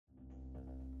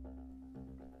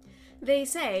They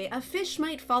say a fish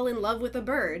might fall in love with a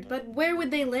bird, but where would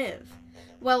they live?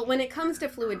 Well, when it comes to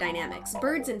fluid dynamics,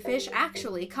 birds and fish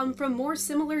actually come from more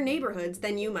similar neighborhoods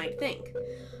than you might think.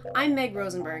 I'm Meg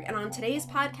Rosenberg, and on today's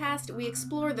podcast, we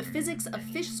explore the physics of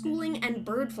fish schooling and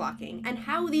bird flocking, and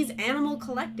how these animal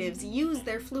collectives use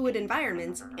their fluid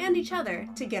environments and each other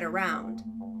to get around.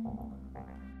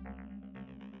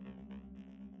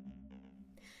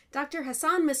 Dr.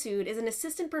 Hassan Masood is an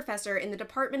assistant professor in the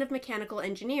Department of Mechanical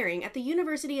Engineering at the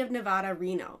University of Nevada,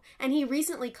 Reno, and he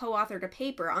recently co-authored a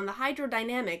paper on the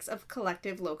hydrodynamics of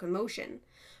collective locomotion.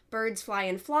 Birds fly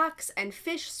in flocks and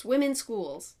fish swim in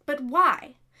schools. But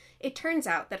why? It turns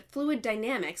out that fluid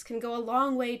dynamics can go a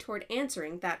long way toward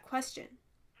answering that question.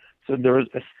 So there is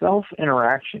a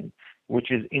self-interaction which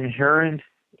is inherent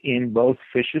in both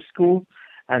fish school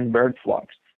and bird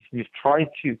flocks. We've tried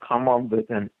to come up with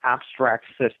an abstract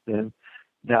system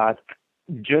that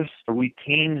just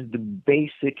retains the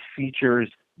basic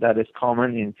features that is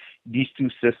common in these two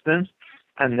systems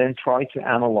and then try to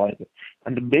analyze it.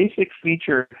 And the basic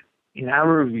feature, in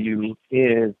our view,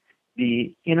 is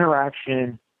the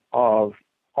interaction of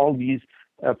all these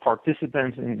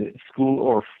participants in the school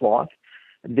or flock.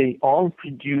 They all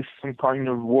produce some kind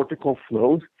of vertical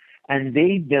flows, and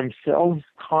they themselves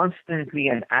constantly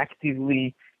and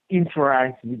actively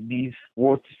interact with these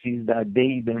vortices that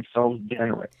they themselves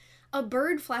generate. A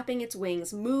bird flapping its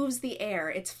wings moves the air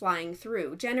it's flying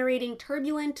through, generating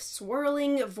turbulent,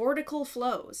 swirling, vortical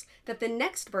flows that the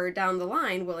next bird down the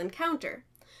line will encounter.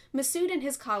 Masood and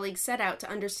his colleagues set out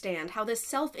to understand how this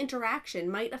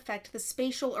self-interaction might affect the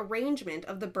spatial arrangement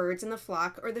of the birds in the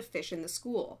flock or the fish in the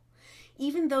school.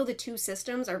 Even though the two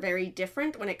systems are very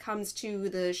different when it comes to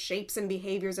the shapes and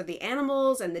behaviors of the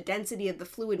animals and the density of the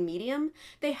fluid medium,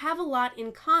 they have a lot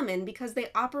in common because they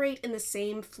operate in the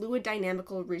same fluid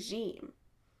dynamical regime.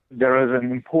 There is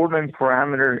an important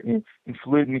parameter in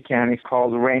fluid mechanics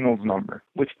called the Reynolds number,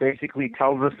 which basically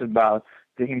tells us about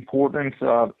the importance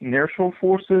of inertial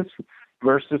forces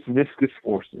versus viscous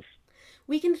forces.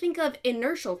 We can think of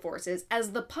inertial forces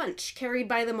as the punch carried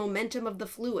by the momentum of the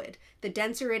fluid. The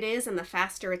denser it is and the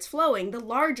faster it's flowing, the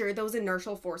larger those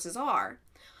inertial forces are.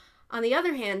 On the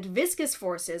other hand, viscous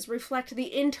forces reflect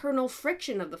the internal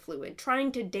friction of the fluid,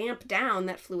 trying to damp down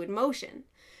that fluid motion.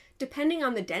 Depending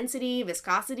on the density,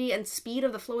 viscosity, and speed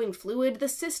of the flowing fluid, the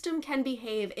system can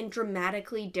behave in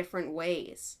dramatically different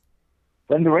ways.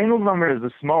 When the Reynolds number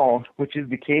is small, which is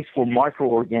the case for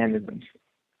microorganisms,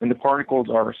 when the particles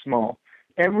are small,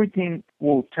 everything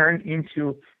will turn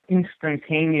into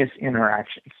instantaneous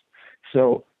interactions.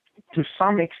 So to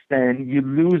some extent, you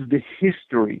lose the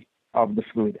history of the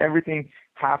fluid. Everything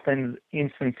happens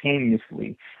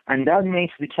instantaneously. And that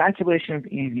makes the calculations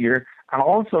easier and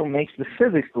also makes the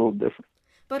physics a little different.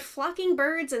 But flocking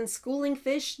birds and schooling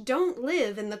fish don't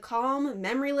live in the calm,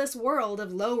 memoryless world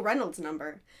of low Reynolds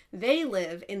number. They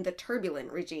live in the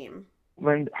turbulent regime.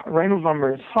 When Reynolds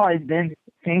number is high, then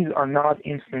things are not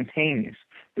instantaneous.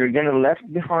 They're going to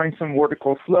left behind some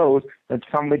vertical flows that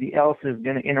somebody else is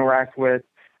going to interact with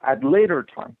at later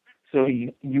time. So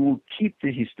you will keep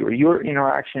the history. Your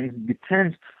interactions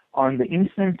depend on the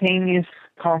instantaneous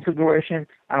configuration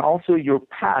and also your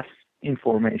past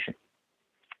information.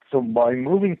 So by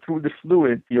moving through the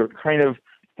fluid, you're kind of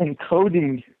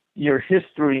encoding your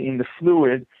history in the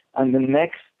fluid, and the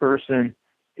next person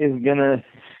is going to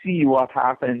see what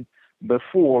happened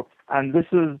before. And this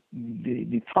is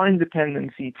the time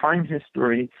dependency, time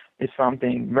history is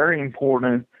something very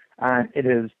important, and it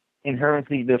is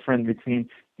inherently different between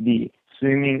the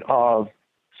swimming of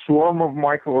swarm of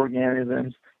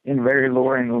microorganisms in very low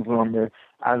Reynolds number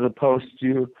as opposed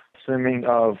to swimming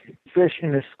of fish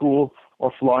in a school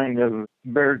or flying of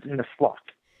birds in a flock.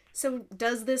 So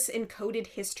does this encoded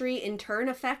history in turn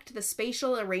affect the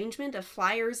spatial arrangement of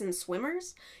flyers and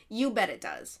swimmers? You bet it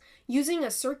does. Using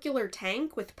a circular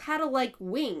tank with paddle-like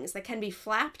wings that can be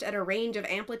flapped at a range of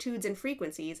amplitudes and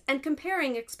frequencies, and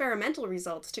comparing experimental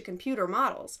results to computer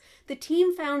models, the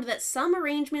team found that some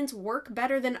arrangements work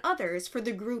better than others for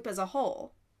the group as a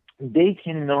whole. They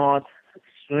cannot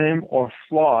swim or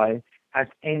fly at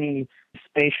any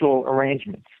spatial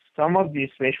arrangements. Some of these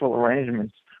spatial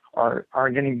arrangements are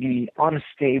going to be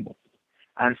unstable,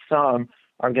 and some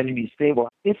are going to be stable.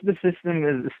 If the system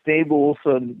is stable,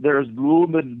 so there's a little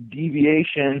bit of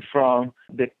deviation from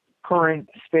the current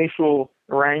spatial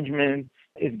arrangement,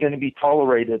 is going to be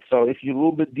tolerated. So if you a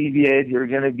little bit deviate, you're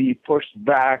going to be pushed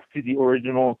back to the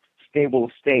original stable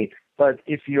state. But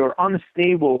if you're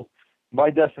unstable, by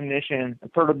definition, a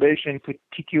perturbation could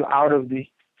kick you out of the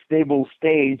stable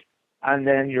state, and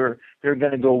then you're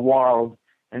going to go wild,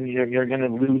 and you're going to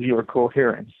lose your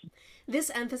coherence.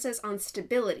 This emphasis on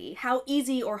stability, how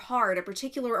easy or hard a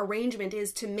particular arrangement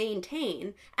is to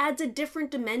maintain, adds a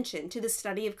different dimension to the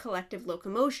study of collective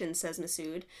locomotion, says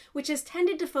Masood, which has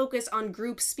tended to focus on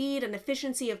group speed and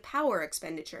efficiency of power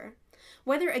expenditure.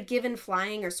 Whether a given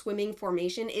flying or swimming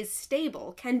formation is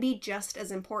stable can be just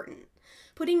as important.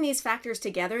 Putting these factors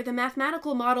together, the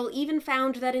mathematical model even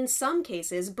found that in some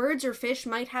cases, birds or fish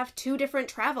might have two different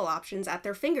travel options at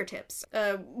their fingertips,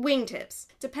 wingtips,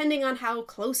 depending on how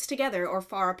close together or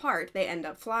far apart they end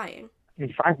up flying.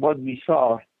 In fact, what we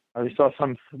saw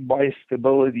some bias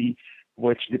stability,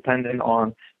 which depended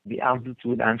on the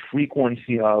amplitude and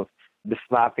frequency of the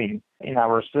flapping in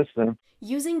our system.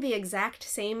 Using the exact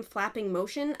same flapping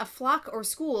motion, a flock or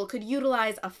school could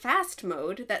utilize a fast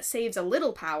mode that saves a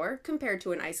little power compared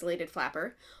to an isolated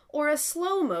flapper, or a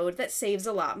slow mode that saves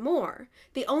a lot more,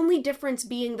 the only difference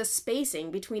being the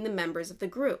spacing between the members of the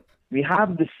group. We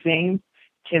have the same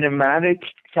kinematic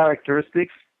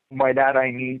characteristics. By that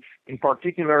I mean, in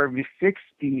particular, we fix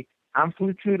the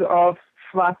amplitude of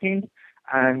flapping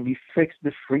and we fix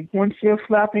the frequency of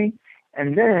flapping,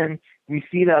 and then we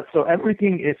see that so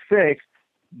everything is fixed,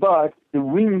 but the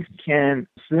wings can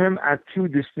swim at two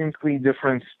distinctly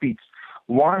different speeds.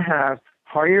 One has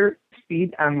higher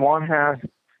speed and one has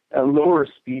a lower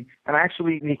speed. And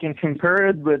actually, we can compare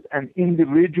it with an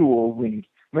individual wing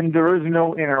when there is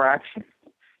no interaction.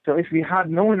 So if we had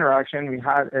no interaction, we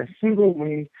had a single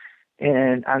wing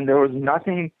and there was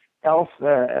nothing else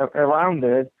around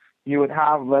it, you would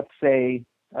have, let's say,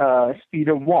 a speed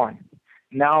of 1.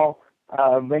 Now,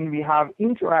 when we have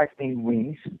interacting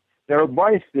wings, they're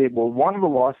bistable. One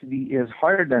velocity is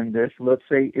higher than this. Let's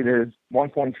say it is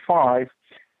 1.5,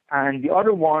 and the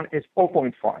other one is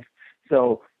 0.5.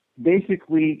 So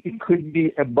basically, it could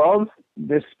be above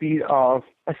the speed of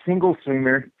a single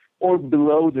swimmer or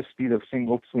below the speed of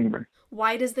single swimmer.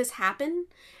 Why does this happen?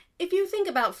 If you think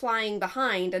about flying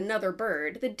behind another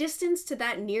bird, the distance to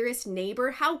that nearest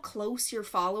neighbor, how close you're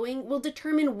following, will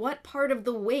determine what part of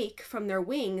the wake from their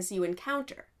wings you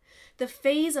encounter. The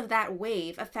phase of that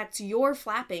wave affects your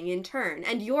flapping in turn,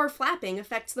 and your flapping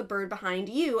affects the bird behind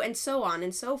you, and so on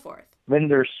and so forth. When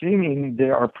they're swimming, they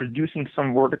are producing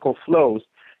some vertical flows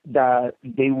that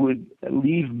they would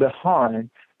leave behind,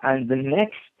 and the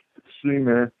next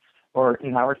swimmer, or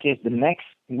in our case, the next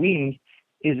wing,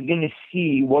 is going to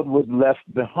see what was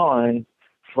left behind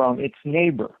from its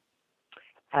neighbor.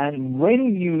 And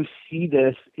when you see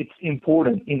this, it's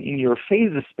important in your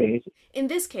phase space. In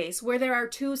this case, where there are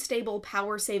two stable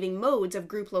power-saving modes of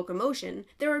group locomotion,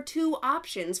 there are two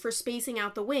options for spacing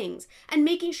out the wings and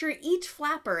making sure each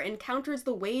flapper encounters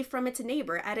the wave from its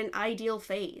neighbor at an ideal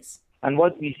phase. And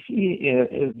what we see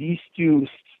is these two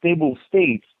stable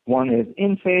states. One is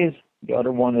in phase, the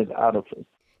other one is out of phase.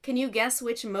 Can you guess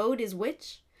which mode is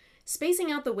which?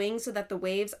 Spacing out the wings so that the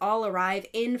waves all arrive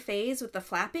in phase with the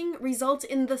flapping results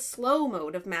in the slow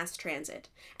mode of mass transit,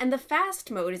 and the fast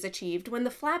mode is achieved when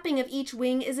the flapping of each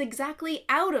wing is exactly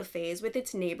out of phase with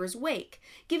its neighbor's wake,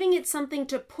 giving it something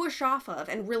to push off of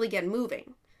and really get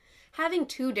moving. Having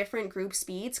two different group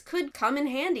speeds could come in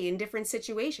handy in different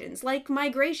situations, like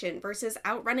migration versus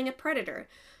outrunning a predator,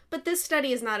 but this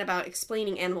study is not about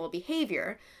explaining animal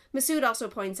behavior. Masood also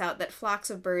points out that flocks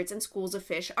of birds and schools of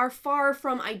fish are far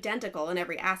from identical in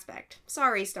every aspect.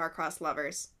 Sorry, star-crossed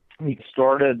lovers. We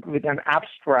started with an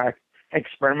abstract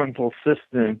experimental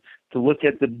system to look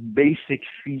at the basic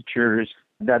features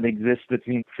that exist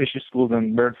between fish schools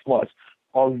and bird flocks,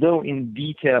 although in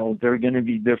detail they're going to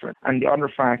be different. And the other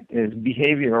fact is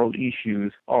behavioral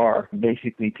issues are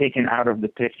basically taken out of the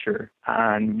picture,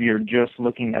 and we're just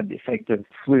looking at the effect of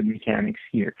fluid mechanics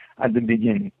here at the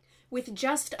beginning. With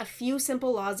just a few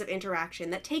simple laws of interaction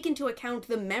that take into account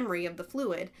the memory of the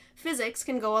fluid, physics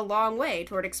can go a long way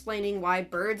toward explaining why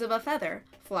birds of a feather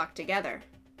flock together.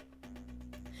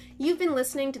 You've been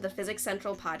listening to the Physics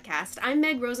Central podcast. I'm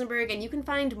Meg Rosenberg, and you can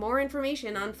find more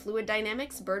information on fluid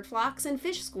dynamics, bird flocks, and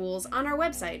fish schools on our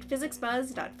website,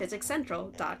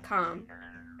 physicsbuzz.physicscentral.com.